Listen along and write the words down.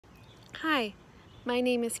Hi, my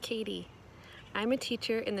name is Katie. I'm a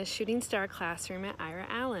teacher in the Shooting Star classroom at Ira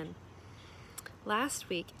Allen. Last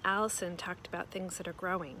week, Allison talked about things that are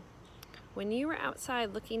growing. When you were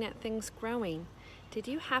outside looking at things growing, did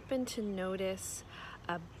you happen to notice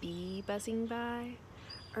a bee buzzing by?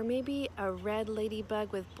 Or maybe a red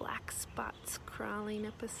ladybug with black spots crawling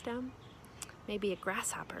up a stem? Maybe a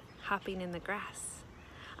grasshopper hopping in the grass?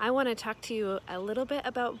 I want to talk to you a little bit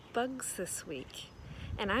about bugs this week.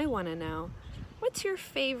 And I want to know, what's your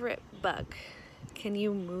favorite bug? Can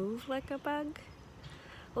you move like a bug?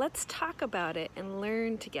 Let's talk about it and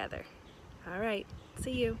learn together. All right,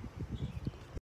 see you.